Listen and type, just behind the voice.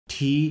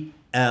TLC,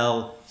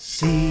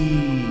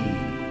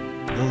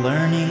 the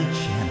Learning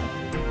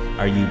Channel.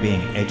 Are you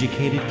being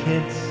educated,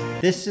 kids?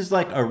 This is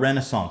like a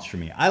renaissance for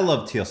me. I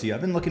love TLC.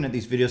 I've been looking at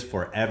these videos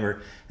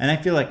forever, and I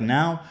feel like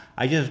now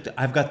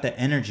I've got the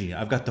energy,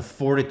 I've got the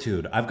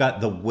fortitude, I've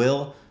got the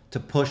will to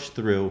push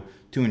through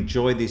to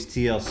enjoy these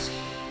TLC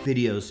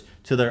videos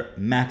to their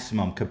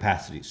maximum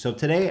capacity. So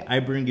today I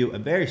bring you a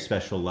very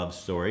special love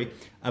story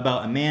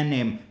about a man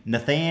named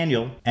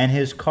Nathaniel and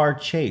his car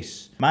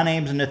Chase. My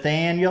name's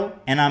Nathaniel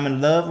and I'm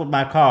in love with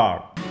my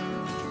car.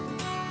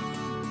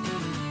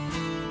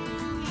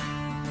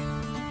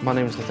 My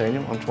name is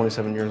Nathaniel. I'm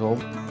 27 years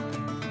old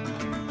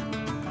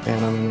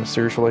and I'm in a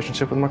serious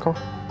relationship with my car.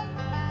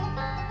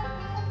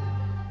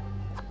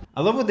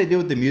 I love what they do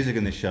with the music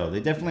in the show. They're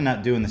definitely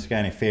not doing this guy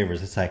any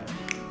favors. It's like,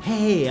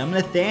 hey, I'm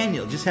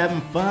Nathaniel, just having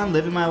fun,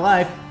 living my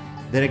life.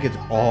 Then it gets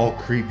all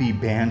creepy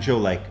banjo,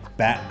 like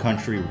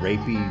backcountry,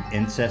 rapey,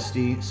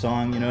 incesty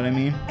song, you know what I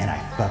mean? And I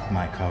fucked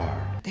my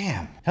car.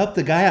 Damn, help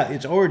the guy out.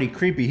 It's already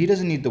creepy. He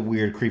doesn't need the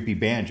weird, creepy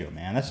banjo,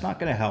 man. That's not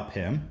gonna help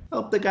him.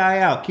 Help the guy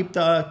out. Keep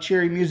the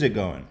cheery music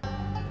going.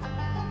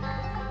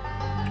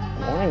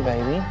 Morning,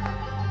 baby.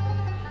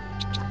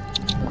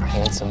 My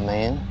handsome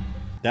man.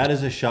 That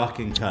is a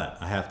shocking cut,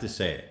 I have to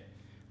say it.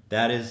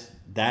 That is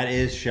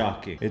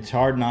shocking. It's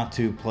hard not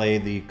to play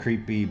the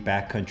creepy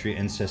backcountry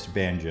incest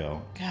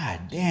banjo. God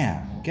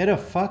damn, get a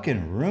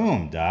fucking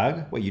room,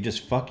 dog. What, you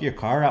just fuck your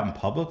car out in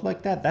public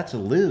like that? That's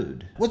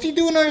lewd. What's he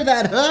doing under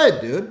that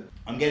hood, dude?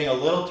 I'm getting a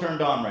little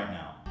turned on right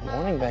now.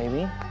 Morning,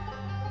 baby.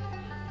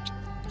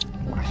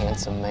 My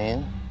handsome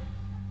man.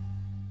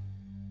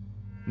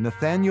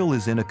 Nathaniel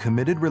is in a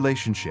committed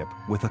relationship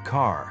with a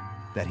car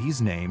that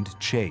he's named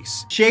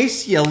Chase.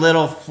 Chase, you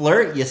little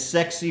flirt, you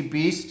sexy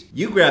beast.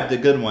 You grabbed a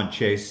good one,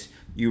 Chase.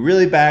 You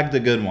really bagged a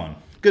good one.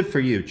 Good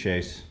for you,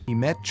 Chase. He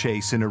met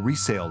Chase in a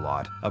resale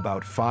lot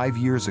about 5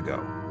 years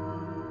ago.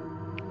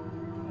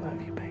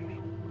 Love you, baby.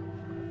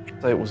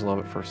 It was love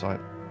at first sight.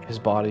 His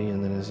body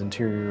and then his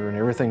interior and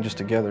everything just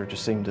together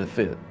just seemed to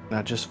fit. And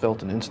I just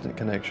felt an instant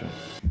connection.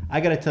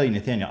 I gotta tell you,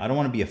 Nathaniel, I don't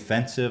wanna be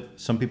offensive.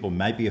 Some people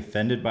might be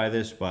offended by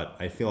this, but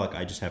I feel like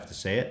I just have to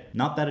say it.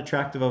 Not that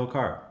attractive of a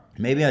car.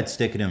 Maybe I'd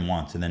stick it in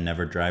once and then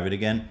never drive it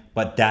again,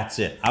 but that's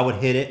it. I would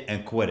hit it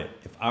and quit it.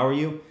 If I were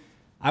you,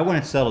 I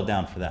wouldn't settle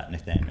down for that,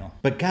 Nathaniel.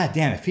 But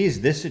goddamn, if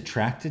he's this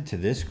attracted to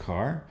this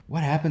car,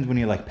 what happens when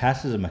he like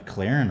passes a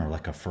McLaren or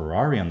like a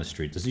Ferrari on the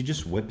street? Does he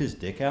just whip his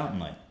dick out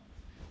and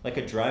like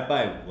a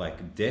drive-by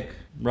like dick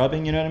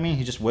rubbing, you know what I mean?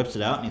 He just whips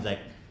it out and he's like,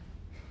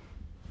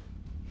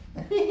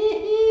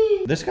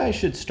 this guy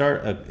should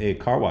start a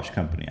car wash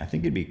company. I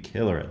think he'd be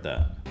killer at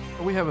that.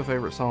 We have a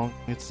favorite song.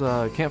 It's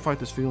Can't Fight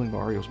This Feeling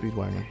by REO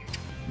Speedwagon.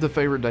 The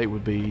favorite date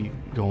would be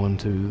going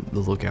to the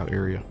Lookout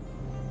area.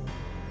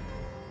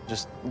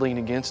 Just lean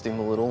against him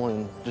a little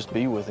and just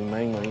be with him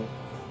mainly.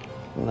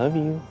 Love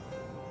you.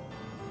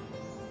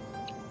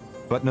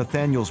 But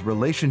Nathaniel's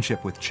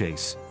relationship with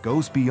Chase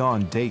goes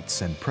beyond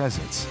dates and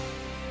presents.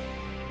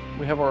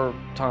 We have our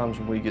times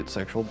when we get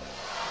sexual.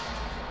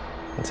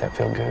 Does that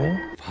feel good?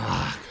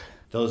 Fuck.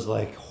 Those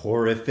like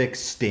horrific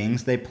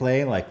stings they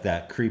play, like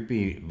that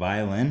creepy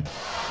violin.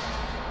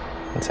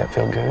 Does that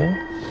feel good?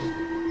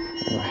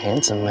 You're a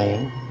handsome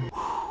man.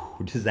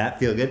 Does that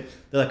feel good?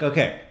 They're like,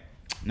 okay,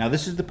 now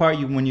this is the part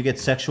when you get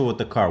sexual with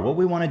the car. What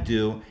we want to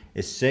do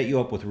is set you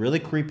up with really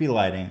creepy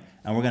lighting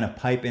and we're going to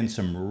pipe in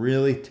some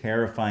really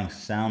terrifying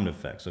sound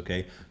effects,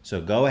 okay? So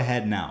go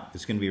ahead now.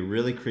 It's going to be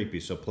really creepy,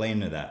 so play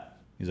into that.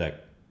 He's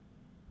like,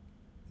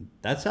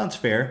 that sounds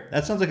fair.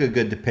 That sounds like a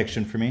good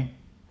depiction for me.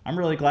 I'm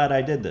really glad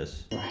I did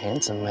this. You're a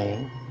handsome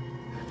man.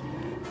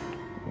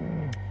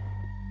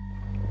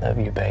 Love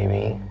you,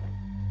 baby.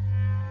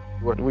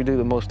 What we do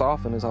the most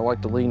often is I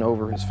like to lean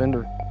over his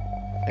fender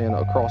and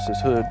across his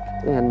hood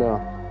and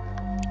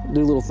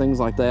do little things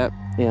like that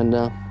and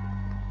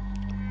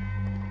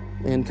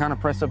kind of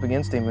press up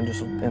against him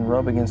and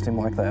rub against him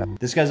like that.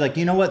 This guy's like,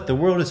 you know what? The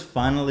world is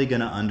finally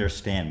gonna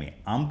understand me.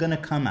 I'm gonna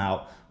come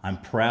out. I'm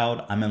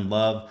proud. I'm in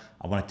love.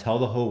 I want to tell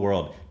the whole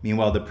world.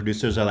 Meanwhile, the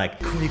producers are like,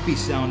 creepy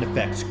sound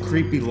effects,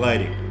 creepy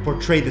lighting.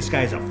 Portray this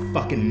guy as a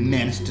fucking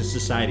menace to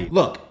society.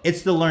 Look,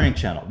 it's the Learning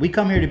Channel. We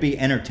come here to be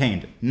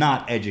entertained,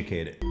 not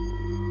educated.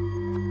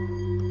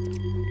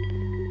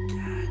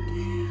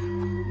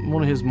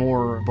 One of his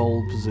more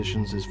bold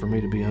positions is for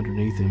me to be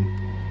underneath him.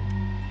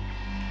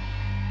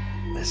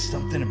 There's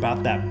something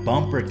about that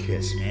bumper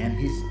kiss, man.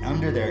 He's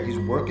under there. He's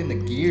working the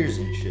gears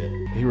and shit.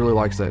 He really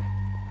likes that.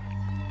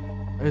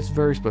 It's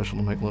very special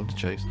to make love to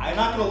Chase. I'm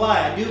not gonna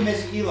lie, I do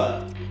miss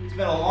Hila. It's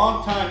been a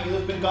long time.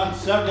 Hila's been gone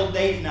several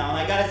days now, and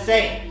I gotta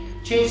say,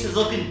 Chase is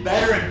looking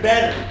better and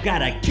better.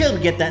 God, I'd kill to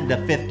get that into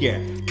fifth gear.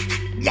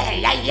 Yeah,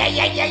 yeah, yeah,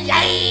 yeah,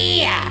 yeah,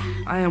 yeah.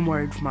 I am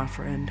worried for my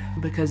friend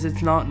because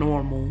it's not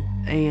normal,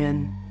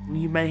 and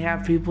you may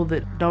have people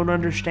that don't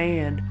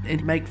understand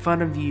and make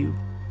fun of you.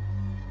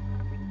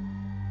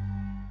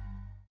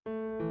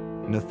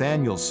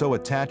 Nathaniel's so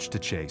attached to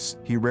Chase,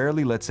 he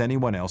rarely lets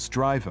anyone else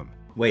drive him.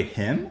 Wait,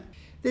 him?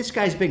 This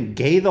guy's been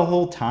gay the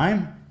whole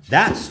time?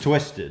 That's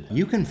twisted.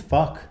 You can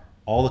fuck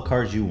all the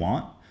cars you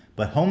want,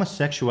 but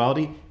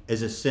homosexuality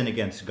is a sin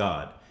against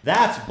God.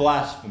 That's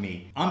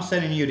blasphemy. I'm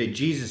sending you to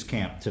Jesus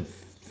camp to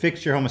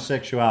fix your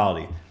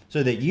homosexuality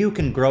so that you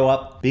can grow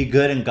up, be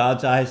good in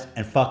God's eyes,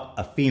 and fuck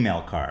a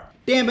female car.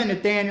 Damn it,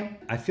 Nathaniel.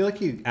 I feel like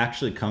he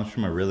actually comes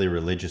from a really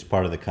religious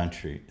part of the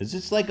country. Is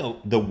this like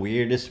the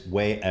weirdest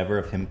way ever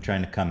of him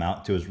trying to come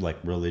out to his like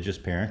religious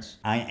parents?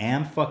 I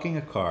am fucking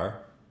a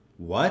car.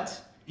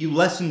 What? You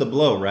lessen the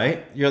blow,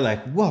 right? You're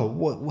like,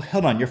 whoa,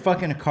 hold on, you're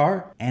fucking a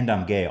car? And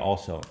I'm gay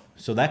also.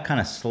 So that kind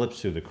of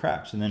slips through the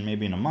cracks. And then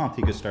maybe in a month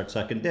he could start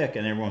sucking dick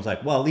and everyone's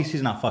like, well, at least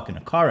he's not fucking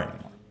a car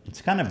anymore.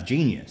 It's kind of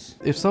genius.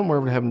 If something were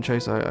ever to happen to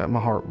Chase, my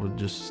heart would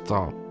just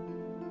stop.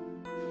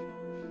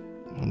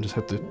 I just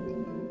have to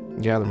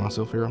gather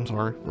myself here. I'm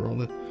sorry for all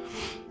that.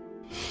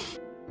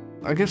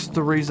 I guess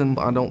the reason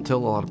I don't tell a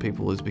lot of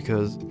people is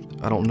because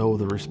I don't know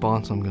the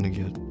response I'm going to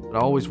get. I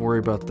always worry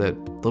about that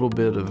little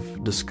bit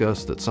of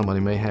disgust that somebody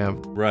may have.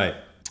 Right.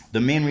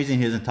 The main reason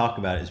he doesn't talk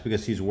about it is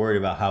because he's worried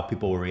about how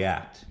people will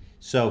react.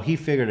 So he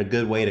figured a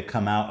good way to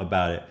come out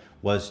about it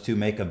was to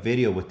make a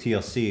video with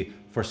TLC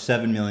for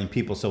 7 million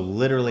people. So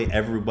literally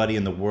everybody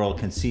in the world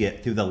can see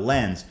it through the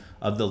lens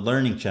of the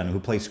Learning Channel, who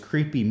plays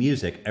creepy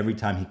music every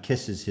time he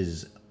kisses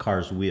his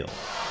car's wheel.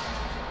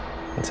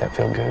 Does that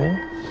feel good?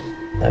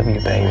 Love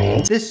you,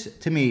 baby. This,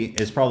 to me,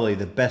 is probably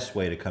the best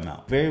way to come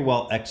out. Very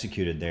well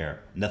executed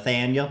there.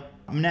 Nathaniel.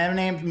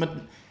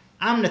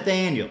 I'm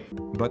Nathaniel.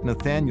 But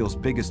Nathaniel's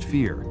biggest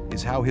fear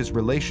is how his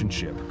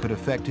relationship could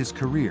affect his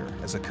career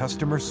as a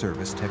customer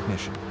service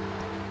technician.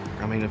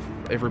 I mean, if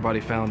everybody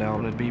found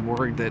out, I'd be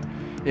worried that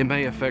it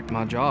may affect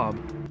my job.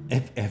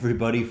 If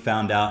everybody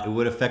found out, it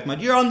would affect my...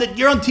 You're on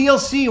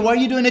TLC. Why are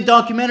you doing a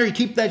documentary?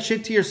 Keep that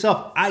shit to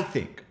yourself. I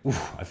think.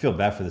 Oof, I feel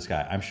bad for this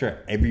guy. I'm sure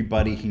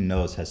everybody he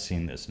knows has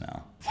seen this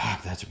now.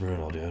 Fuck, that's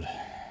brutal, dude.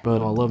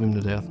 But I love him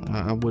to death.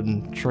 I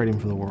wouldn't trade him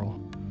for the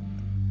world.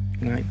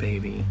 Good night,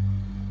 baby.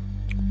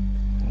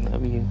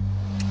 Love you.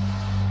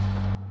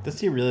 Does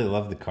he really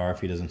love the car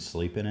if he doesn't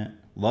sleep in it?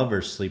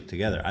 Lovers sleep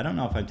together. I don't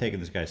know if I'm taking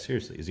this guy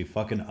seriously. Is he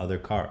fucking other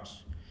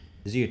cars?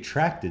 Is he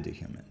attracted to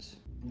humans?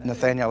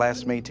 Nathaniel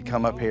asked me to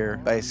come up here.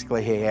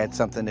 Basically, he had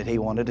something that he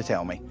wanted to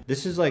tell me.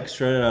 This is like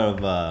straight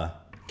out of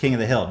King of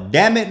the Hill.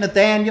 Damn it,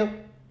 Nathaniel.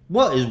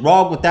 What is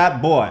wrong with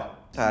that boy?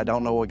 I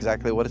don't know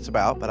exactly what it's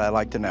about, but I'd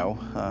like to know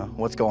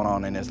what's going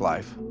on in his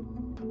life.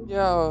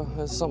 Yeah,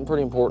 it's something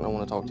pretty important I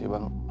want to talk to you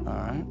about. All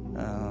right.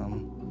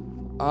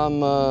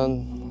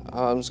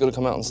 I'm just gonna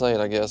come out and say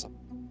it, I guess.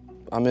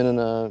 I'm in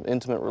an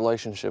intimate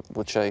relationship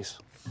with Chase,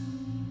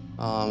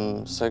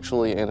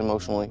 sexually and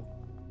emotionally.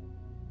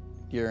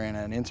 You're in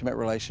an intimate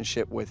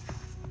relationship with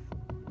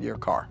your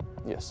car.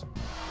 Yes.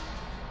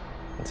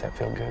 Does that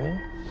feel good?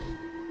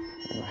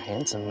 You're a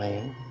handsome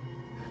man.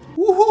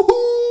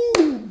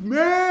 Woohoo,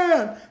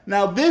 man!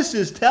 Now this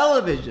is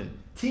television.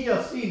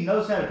 TLC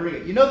knows how to bring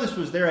it. You know this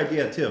was their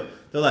idea too.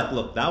 They're like,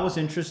 look, that was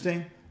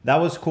interesting. That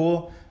was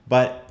cool.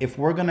 But if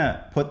we're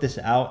gonna put this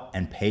out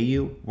and pay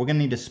you, we're gonna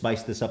need to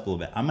spice this up a little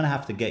bit. I'm gonna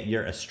have to get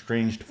your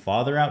estranged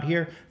father out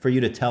here for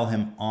you to tell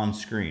him on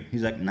screen.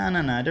 He's like, no,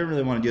 I don't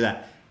really want to do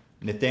that.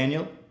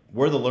 Nathaniel,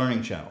 we're the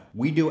Learning Channel.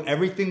 We do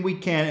everything we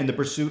can in the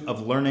pursuit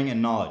of learning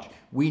and knowledge.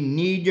 We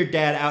need your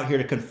dad out here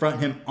to confront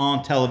him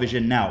on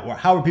television now. Or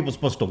how are people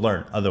supposed to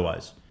learn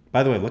otherwise?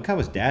 By the way, look how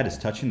his dad is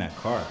touching that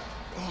car.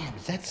 Damn,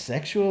 is that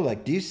sexual?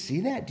 Like, do you see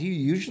that? Do you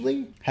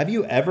usually? Have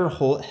you ever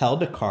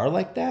held a car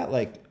like that?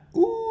 Like,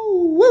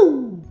 ooh,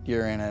 woo.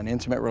 You're in an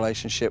intimate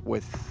relationship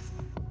with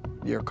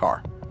your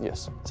car.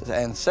 Yes.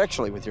 And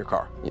sexually with your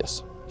car.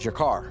 Yes. It's your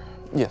car.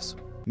 Yes.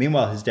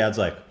 Meanwhile, his dad's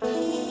like,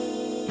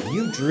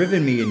 you've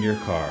driven me in your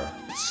car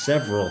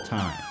several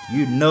times.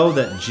 You know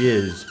that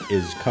jizz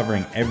is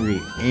covering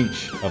every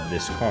inch of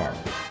this car.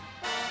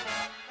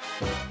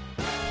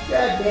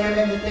 God damn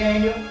it,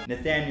 Nathaniel.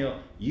 Nathaniel,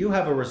 you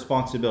have a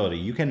responsibility.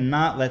 You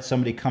cannot let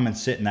somebody come and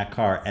sit in that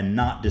car and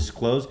not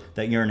disclose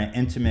that you're in an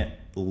intimate,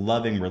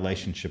 loving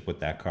relationship with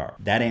that car.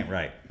 That ain't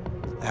right.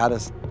 How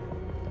does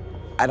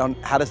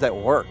that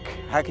work?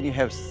 How can you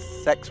have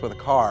sex with a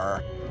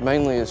car?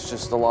 Mainly, it's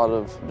just a lot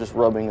of just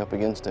rubbing up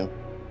against him.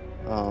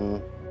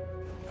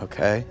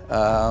 Okay.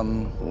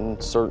 And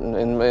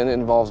it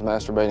involves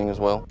masturbating as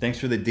well. Thanks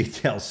for the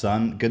details,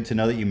 son. Good to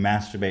know that you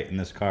masturbate in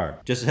this car.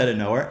 Just out of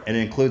nowhere, and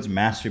it includes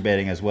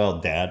masturbating as well,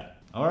 Dad.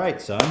 All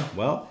right, son.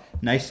 Well,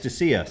 nice to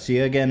see you. See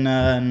you again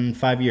in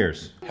 5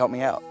 years. Help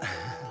me out.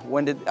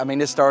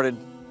 This started...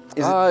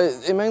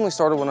 It mainly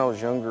started when I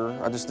was younger.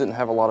 I just didn't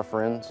have a lot of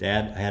friends.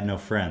 Dad, I had no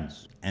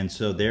friends. And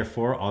so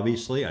therefore,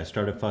 obviously, I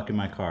started fucking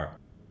my car.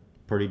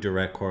 Pretty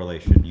direct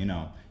correlation, you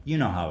know. You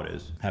know how it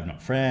is. Have no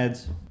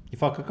friends, you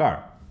fuck a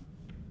car.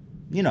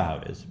 You know how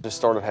it is. Just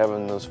started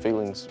having those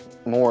feelings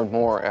more and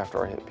more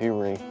after I hit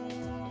puberty.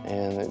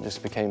 And it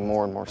just became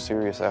more and more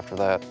serious after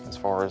that, as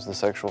far as the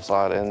sexual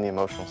side and the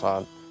emotional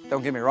side.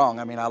 Don't get me wrong,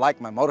 I like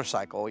my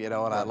motorcycle, and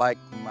I like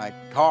my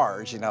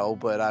cars,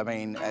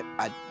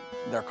 but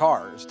they're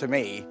cars to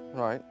me.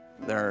 Right.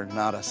 They're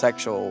not a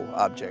sexual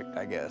object,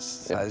 I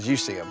guess, as you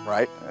see them,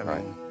 right?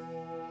 Right.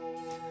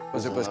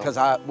 Was it because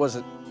I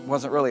wasn't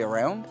really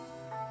around?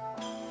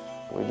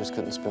 We just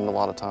couldn't spend a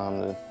lot of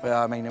time to,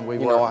 Well, I mean, and we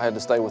you were, know, I had to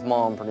stay with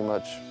Mom pretty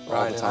much all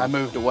right, the and I time.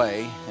 moved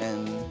away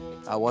and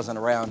I wasn't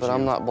around But you.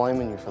 I'm not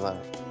blaming you for that.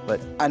 But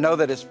I know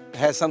that it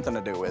has something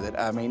to do with it.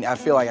 I mean, I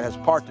feel like it has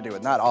part to do with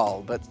it, not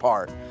all, but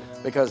part,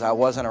 because I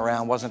wasn't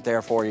around, wasn't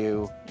there for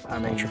you. I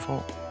mean, Not your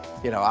fault.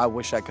 you know, I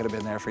wish I could have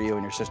been there for you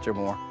and your sister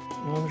more.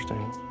 I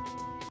understand.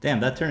 Damn,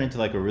 that turned into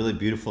like a really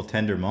beautiful,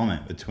 tender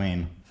moment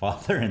between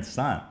father and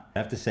son. I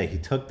have to say, he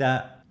took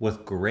that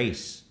with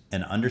grace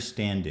and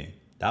understanding.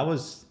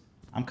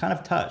 I'm kind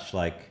of touched.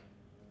 Like,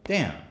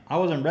 damn, I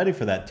wasn't ready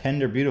for that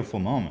tender, beautiful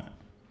moment.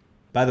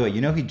 By the way,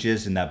 you know he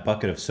jizzed in that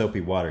bucket of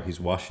soapy water he's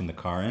washing the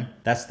car in?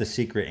 That's the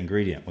secret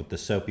ingredient with the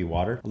soapy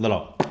water. A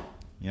little,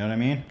 you know what I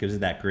mean? Gives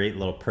it that great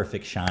little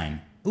perfect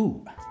shine.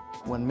 Ooh.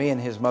 When me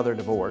and his mother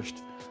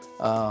divorced,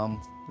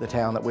 the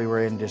town that we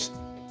were in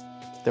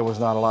there was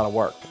not a lot of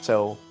work.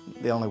 So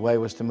the only way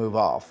was to move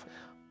off.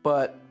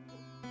 But,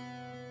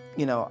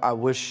 you know, I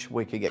wish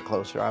we could get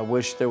closer. I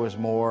wish there was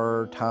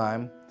more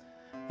time.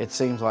 It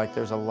seems like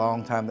there's a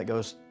long time that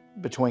goes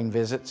between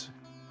visits.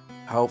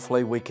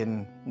 Hopefully we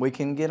can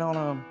get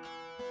on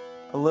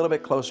a little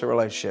bit closer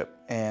relationship,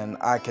 and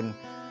I can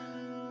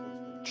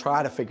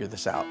try to figure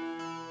this out.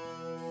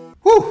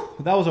 Whew,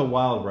 that was a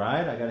wild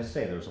ride, I gotta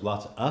say. There was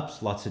lots of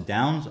ups, lots of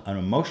downs, an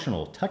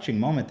emotional, touching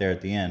moment there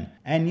at the end.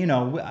 And you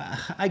know,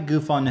 I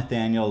goof on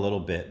Nathaniel a little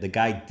bit. The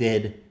guy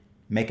did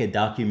make a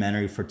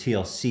documentary for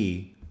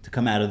TLC to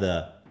come out of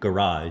the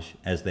garage,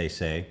 as they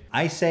say.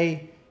 I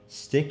say,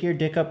 stick your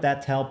dick up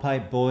that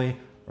tailpipe, boy.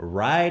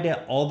 Ride it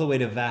all the way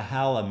to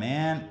Valhalla,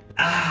 man.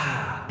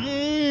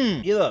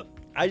 Look,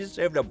 I just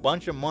saved a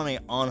bunch of money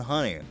on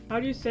Honey. How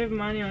do you save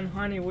money on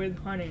Honey with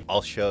Honey?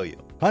 I'll show you.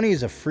 Honey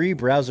is a free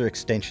browser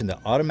extension that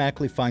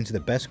automatically finds the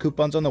best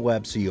coupons on the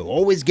web, so you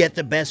always get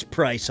the best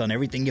price on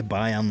everything you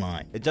buy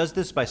online. It does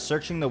this by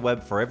searching the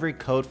web for every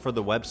code for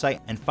the website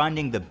and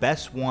finding the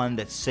best one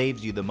that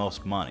saves you the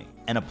most money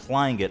and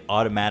applying it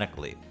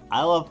automatically.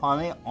 I love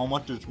Honey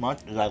almost as much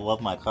as I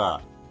love my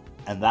car,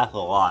 and that's a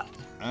lot.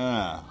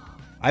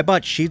 I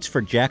bought sheets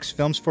for Jack's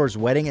films for his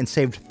wedding and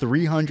saved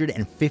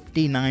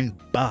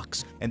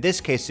 $359. In this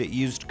case, it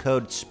used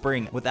code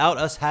SPRING without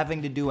us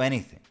having to do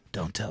anything.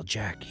 Don't tell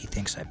Jack, he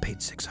thinks I paid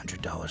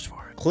 $600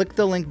 for it. Click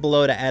the link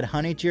below to add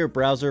Honey to your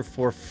browser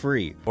for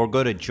free, or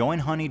go to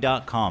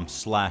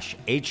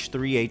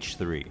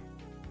joinhoney.com/H3H3.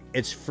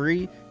 It's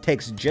free,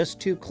 takes just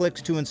 2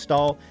 clicks to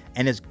install,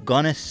 and is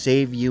gonna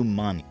save you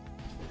money.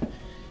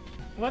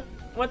 What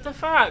the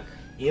fuck?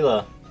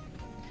 Hila,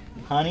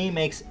 Honey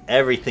makes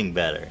everything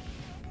better.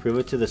 Prove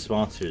it to the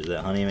sponsors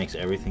that Honey makes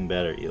everything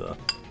better, Hila.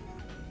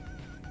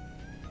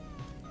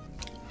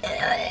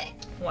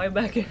 Why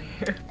back in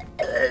here?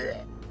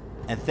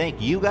 And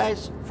thank you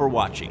guys for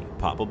watching.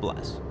 Papa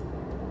bless.